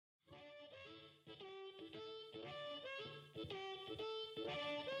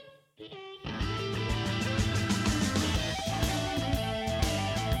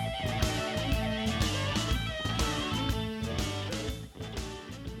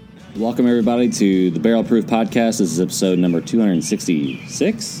Welcome, everybody, to the Barrel Proof Podcast. This is episode number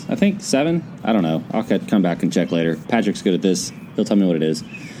 266, I think, 7? I don't know. I'll come back and check later. Patrick's good at this. He'll tell me what it is.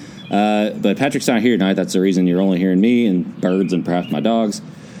 But Patrick's not here tonight. That's the reason you're only hearing me and birds and perhaps my dogs.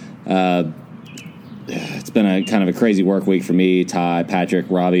 It's been a kind of a crazy work week for me, Ty, Patrick,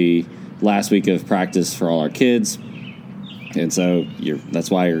 Robbie. Last week of practice for all our kids. And so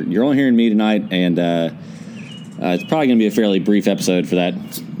that's why you're only hearing me tonight, and it's probably going to be a fairly brief episode for that,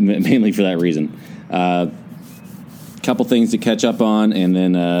 mainly for that reason. Couple things to catch up on and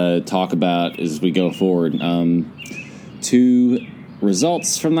then talk about as we go forward. 2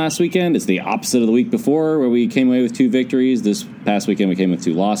 results from last weekend. It's the opposite of the week before, where we came away with 2 victories. This past weekend we came with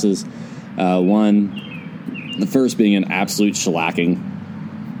 2 losses. The first being an absolute shellacking,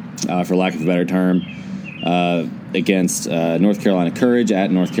 for lack of a better term, against North Carolina Courage at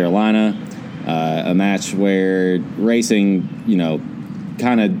North Carolina. A match where Racing,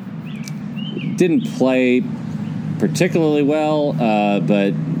 kind of didn't play particularly well,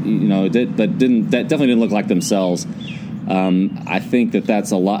 but definitely didn't look like themselves. I think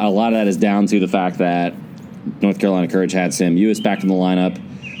that's a lot of that is down to the fact that North Carolina Courage had Sam Ewis back in the lineup,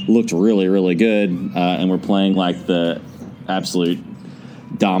 looked really, really good, and we're playing like the absolute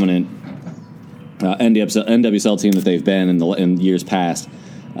dominant NWSL team that they've been in years past.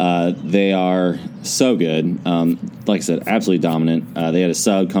 They are so good. Like I said, absolutely dominant. They had a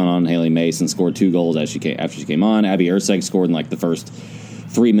sub come on. Haley Mason scored 2 goals after she came on. Abby Erceg scored in like the first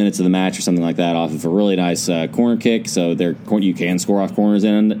 3 minutes of the match or something like that off of a really nice corner kick. So you can score off corners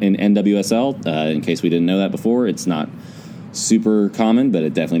in NWSL. In case we didn't know that before, it's not super common, but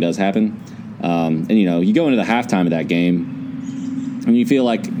it definitely does happen. And you go into the halftime of that game, and you feel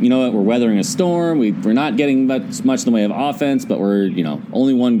like, we're weathering a storm. We're not getting much in the way of offense, but we're,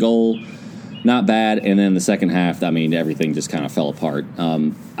 only 1 goal, not bad. And then the second half, everything just kind of fell apart.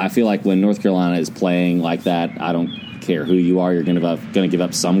 I feel like when North Carolina is playing like that, I don't care who you are, you're going to give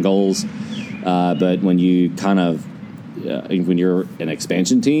up some goals. But when you when you're an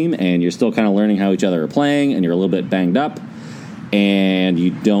expansion team and you're still kind of learning how each other are playing, and you're a little bit banged up, and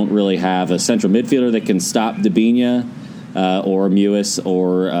you don't really have a central midfielder that can stop Debinha, or Mewis,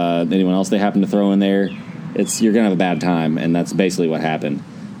 or anyone else they happen to throw in there, you're going to have a bad time, and that's basically what happened.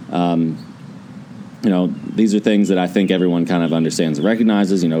 These are things that I think everyone kind of understands and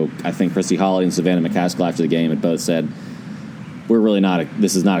recognizes. I think Christy Holly and Savannah McCaskill after the game had both said,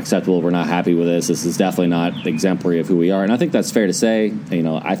 this is not acceptable, we're not happy with this is definitely not exemplary of who we are, and I think that's fair to say.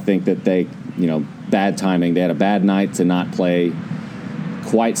 I think that they, bad timing, they had a bad night to not play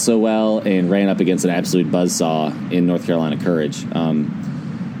quite so well and ran up against an absolute buzzsaw in North Carolina Courage.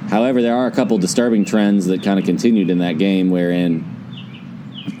 However, there are a couple disturbing trends that kind of continued in that game, wherein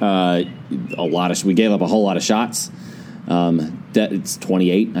we gave up a whole lot of shots. It's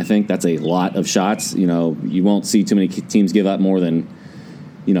 28, I think. That's a lot of shots. You won't see too many teams give up more than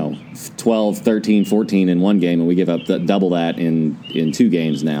 12, 13, 14 in one game, and we give up double that in 2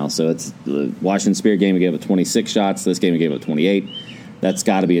 games now. So it's the Washington Spirit game, we gave up 26 shots. This game we gave up 28. That's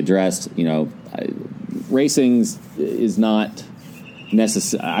got to be addressed. Racing is not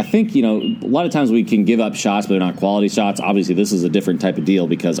necessary. I think, a lot of times we can give up shots, but they're not quality shots. Obviously, this is a different type of deal,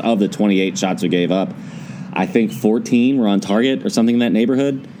 because of the 28 shots we gave up, I think 14 were on target or something in that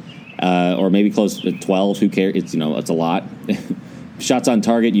neighborhood, or maybe close to 12. Who cares? It's a lot. Shots on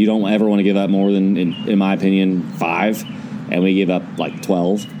target, you don't ever want to give up more than, in my opinion, 5, and we gave up like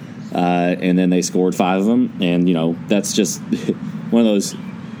 12, and then they scored 5 of them, and that's just one of those.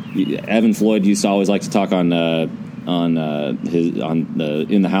 Evan Floyd used to always like to talk on the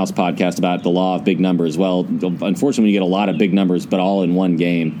In the House podcast about the law of big numbers. Well, unfortunately, when you get a lot of big numbers, but all in one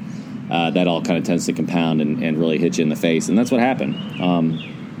game, that all kind of tends to compound and really hit you in the face, and that's what happened.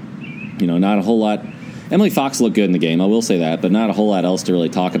 Not a whole lot. Emily Fox looked good in the game, I will say that, but not a whole lot else to really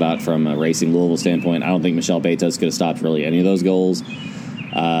talk about from a Racing Louisville standpoint. I don't think Michelle Betas could have stopped really any of those goals.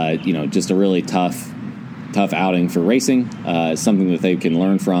 Just a really tough outing for Racing. Something that they can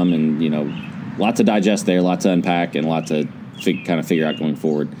learn from, and lot to digest there, lot to unpack, and a lot to kind of figure out going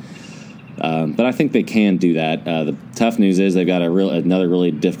forward. But I think they can do that. The tough news is they've got another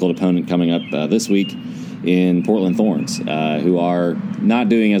really difficult opponent coming up this week in Portland Thorns, who are not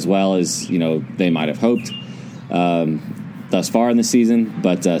doing as well as they might have hoped thus far in the season,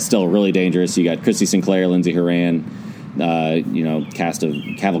 but still really dangerous. You got Christy Sinclair, Lindsey Horan, cast of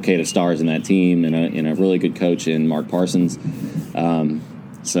cavalcade of stars in that team, and a really good coach in Mark Parsons.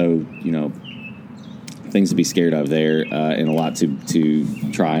 things to be scared of there, and a lot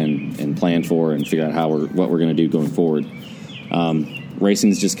to try and plan for and figure out what we're going to do going forward.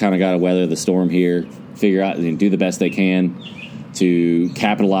 Racing's just kind of got to weather the storm here, figure out and do the best they can to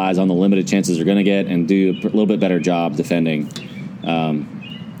capitalize on the limited chances they're going to get, and do a little bit better job defending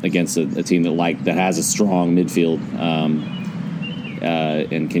against a team that has a strong midfield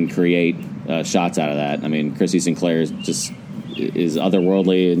and can create shots out of that. I mean, Chrissy Sinclair is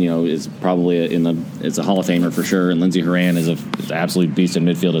otherworldly, and is probably it's a Hall of Famer for sure. And Lindsey Horan is an absolute beast in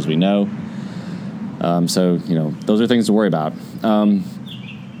midfield, as we know. So those are things to worry about.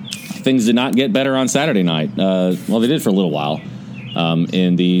 Things did not get better on Saturday night. Well, they did for a little while.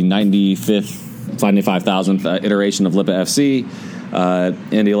 In the 95,000th iteration of Lipa FC,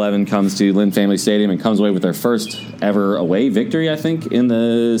 Indy 11 comes to Lynn Family Stadium and comes away with their first ever away victory, I think, in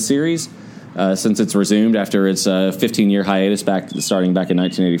the series since it's resumed after its 15-year hiatus starting back in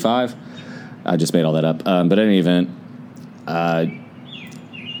 1985. I just made all that up. But in any event,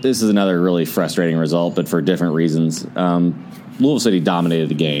 this is another really frustrating result, but for different reasons. Louisville City dominated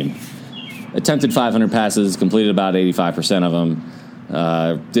the game. Attempted 500 passes, completed about 85% of them.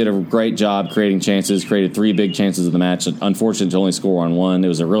 Did a great job creating chances, created 3 big chances of the match. Unfortunate to only score on 1. It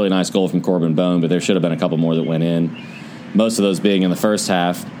was a really nice goal from Corbin Bone, but there should have been a couple more that went in. Most of those being in the first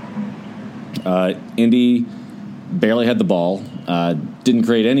half. Indy barely had the ball. Didn't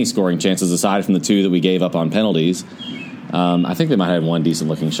create any scoring chances aside from the 2 that we gave up on penalties. I think they might have had 1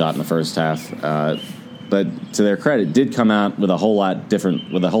 decent-looking shot in the first half. But to their credit, did come out with a whole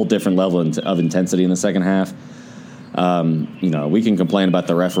different level of intensity in the second half. We can complain about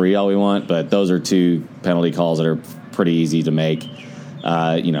the referee all we want, but those are 2 penalty calls that are pretty easy to make.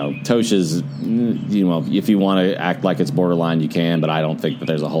 Tosh is, if you want to act like it's borderline, you can, but I don't think that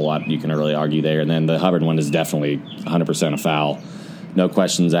there's a whole lot you can really argue there. And then the Hubbard one is definitely 100% a foul. No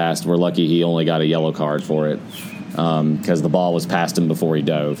questions asked. We're lucky he only got a yellow card for it because the ball was past him before he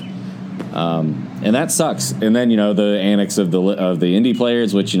dove. And that sucks. And then, the annex of the Indy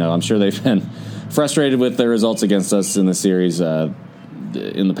players, which, I'm sure they've been frustrated with their results against us in the series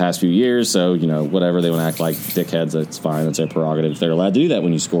in the past few years. So, whatever, they want to act like dickheads, that's fine. That's their prerogative. They're allowed to do that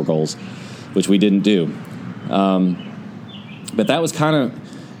when you score goals, which we didn't do. But that was it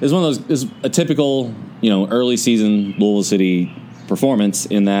was one of those, it was a typical, early season Louisville City performance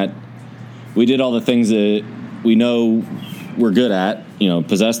in that we did all the things that we know we're good at,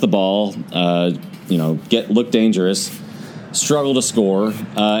 possess the ball, look dangerous, struggle to score,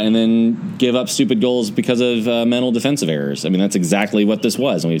 and then give up stupid goals because of mental defensive errors. I mean, that's exactly what this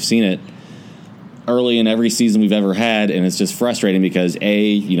was, and we've seen it early in every season we've ever had, and it's just frustrating because, Pat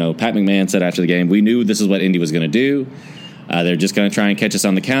McMahon said after the game, we knew this is what Indy was going to do. They're just going to try and catch us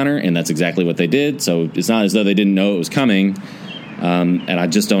on the counter, and that's exactly what they did. So it's not as though they didn't know it was coming, and I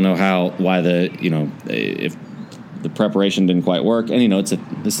just don't know why if the preparation didn't quite work. And,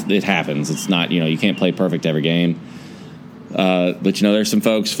 it happens. It's not, you can't play perfect every game. But, there's some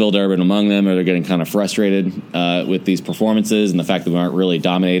folks, Phil Durbin among them, they're getting kind of frustrated with these performances and the fact that we aren't really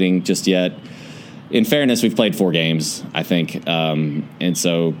dominating just yet. In fairness, we've played 4 games, I think. And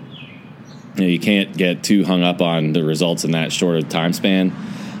so, you can't get too hung up on the results in that short of time span.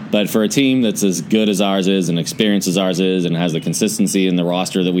 But for a team that's as good as ours is and experienced as ours is and has the consistency in the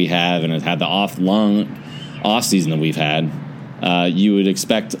roster that we have and has had the off season that we've had, you would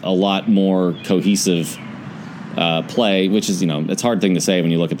expect a lot more cohesive play, which is, it's a hard thing to say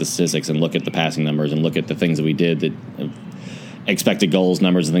when you look at the statistics and look at the passing numbers and look at the things that we did, that expected goals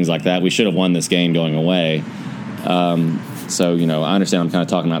numbers and things like that. We should have won this game going away. So, I understand I'm kind of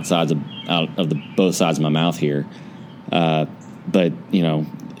talking out of both sides of my mouth here. But,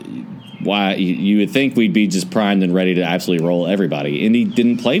 why you would think we'd be just primed and ready to absolutely roll everybody. Indy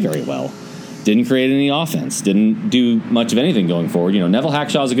didn't play very well. Didn't create any offense. Didn't do much of anything going forward. Neville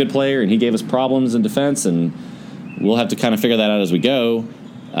Hackshaw's a good player, and he gave us problems in defense, and we'll have to kind of figure that out as we go.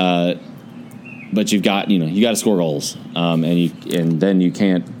 But you got to score goals, and then you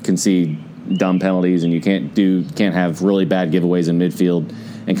can't concede dumb penalties, and you can't have really bad giveaways in midfield,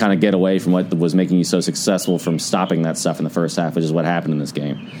 and kind of get away from what was making you so successful from stopping that stuff in the first half, which is what happened in this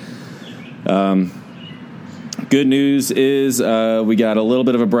game. Good news is we got a little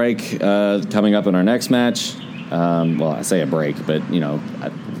bit of a break coming up in our next match. Well, I say a break, but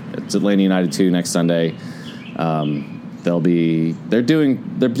it's Atlanta United 2 next Sunday. They're doing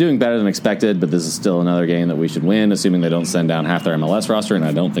better than expected, but this is still another game that we should win, assuming they don't send down half their MLS roster, and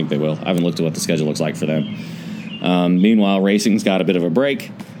I don't think they will. I haven't looked at what the schedule looks like for them. Meanwhile, Racing's got a bit of a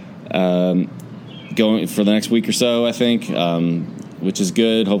break going for the next week or so, I think, which is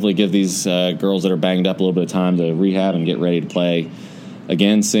good. Hopefully give these girls that are banged up a little bit of time to rehab and get ready to play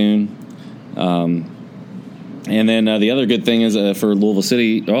again soon. And then the other good thing is for Louisville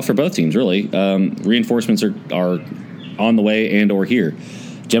City, well, for both teams, really, reinforcements are on the way and or here.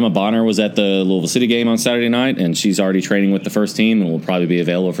 Gemma Bonner was at the Louisville City game on Saturday night, and she's already training with the first team and will probably be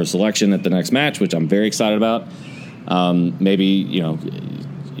available for selection at the next match, which I'm very excited about. Maybe,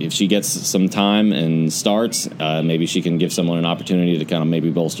 if she gets some time and starts, maybe she can give someone an opportunity to kind of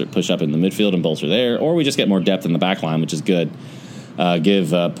maybe push up in the midfield and bolster there, or we just get more depth in the back line, which is good. Give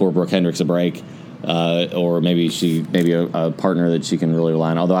poor Brooke Hendricks a break. Or maybe a partner that she can really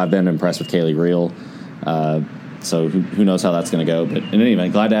rely on. Although I've been impressed with Kaylee Reel, so who knows how that's going to go. But in any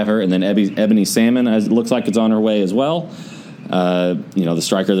event, glad to have her. And then Ebony Salmon looks like it's on her way as well. The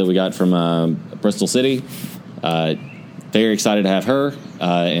striker that we got from Bristol City. Very excited to have her.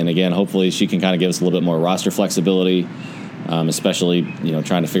 And again, hopefully she can kind of give us a little bit more roster flexibility. Especially,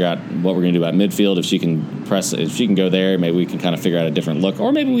 trying to figure out what we're going to do about midfield. If she can go there, maybe we can kind of figure out a different look,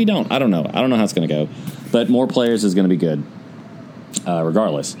 or maybe we don't. I don't know how it's going to go, but more players is going to be good,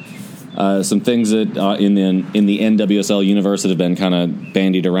 regardless. Some things that in the NWSL universe that have been kind of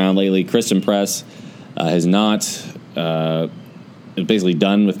bandied around lately. Kristen Press has not basically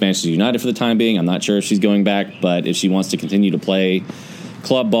done with Manchester United for the time being. I'm not sure if she's going back, but if she wants to continue to play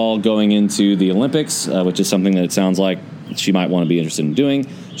club ball going into the Olympics, which is something that it sounds like she might want to be interested in doing,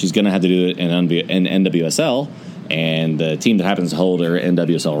 she's going to have to do it in NWSL, and the team that happens to hold her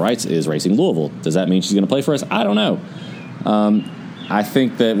NWSL rights is Racing Louisville. Does that mean she's going to play for us? I don't know. I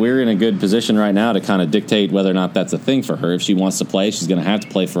think that we're in a good position right now to kind of dictate whether or not that's a thing for her. If she wants to play, she's going to have to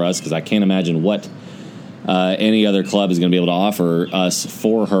play for us, because I can't imagine what any other club is going to be able to offer us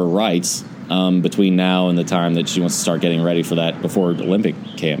for her rights between now and the time that she wants to start getting ready for that before Olympic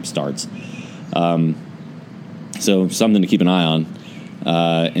camp starts. So something to keep an eye on.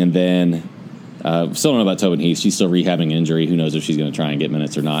 And then still don't know about Tobin Heath. She's still rehabbing an injury. Who knows if she's going to try and get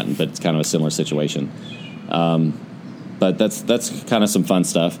minutes or not. But it's kind of a similar situation. But that's kind of some fun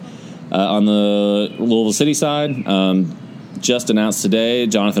stuff. On the Louisville City side, just announced today,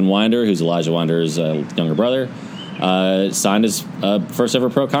 Jonathan Winder, who's Elijah Winder's younger brother, signed his first ever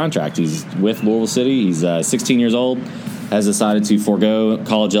pro contract. He's with Louisville City. He's 16 years old. Has decided to forego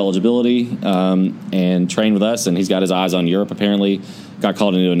college eligibility and train with us, and he's got his eyes on Europe, apparently. Got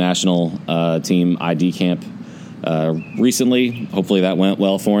called into a national team ID camp recently. Hopefully that went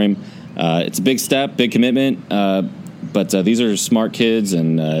well for him. It's a big step, big commitment, but these are smart kids,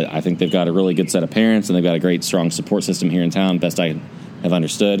 and I think they've got a really good set of parents, and they've got a great, strong support system here in town, best I have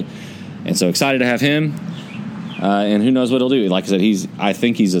understood. And so excited to have him. And who knows what he'll do. Like I said, I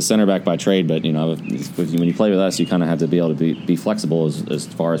think he's a center back by trade, but when you play with us, you kind of have to be able to be flexible as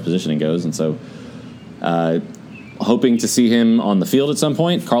far as positioning goes. And so, hoping to see him on the field at some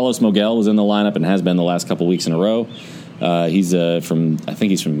point. Carlos Mogel was in the lineup and has been the last couple weeks in a row. He's from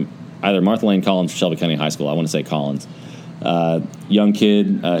either Martha Lane Collins or Shelby County High School. I want to say Collins. Young kid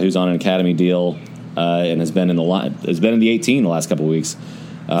who's on an academy deal and has been in the 18 the last couple of weeks.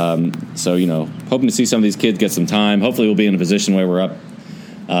 So, hoping to see some of these kids get some time. Hopefully we'll be in a position where we're up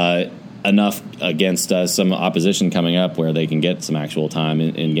enough against some opposition coming up where they can get some actual time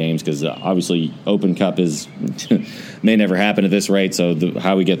in games, because obviously Open Cup may never happen at this rate. So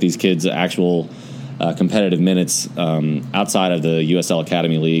how we get these kids actual competitive minutes outside of the USL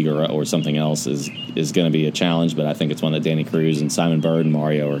Academy League or something else is going to be a challenge. But I think it's one that Danny Cruz and Simon Bird and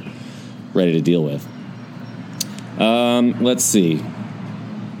Mario are ready to deal with. Let's see.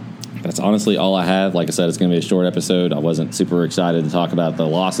 That's honestly all I have. Like I said, it's going to be a short episode. I wasn't super excited to talk about the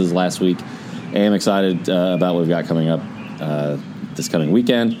losses last week. I am excited about what we've got coming up this coming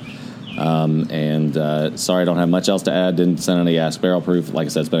weekend. Sorry I don't have much else to add. Didn't send any Ask Barrel proof. Like I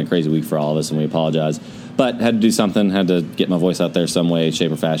said, it's been a crazy week for all of us, and we apologize. But had to do something. Had to get my voice out there some way,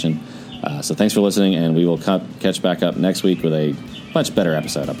 shape, or fashion. So thanks for listening, and we will catch back up next week with a much better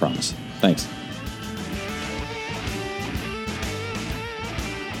episode, I promise. Thanks.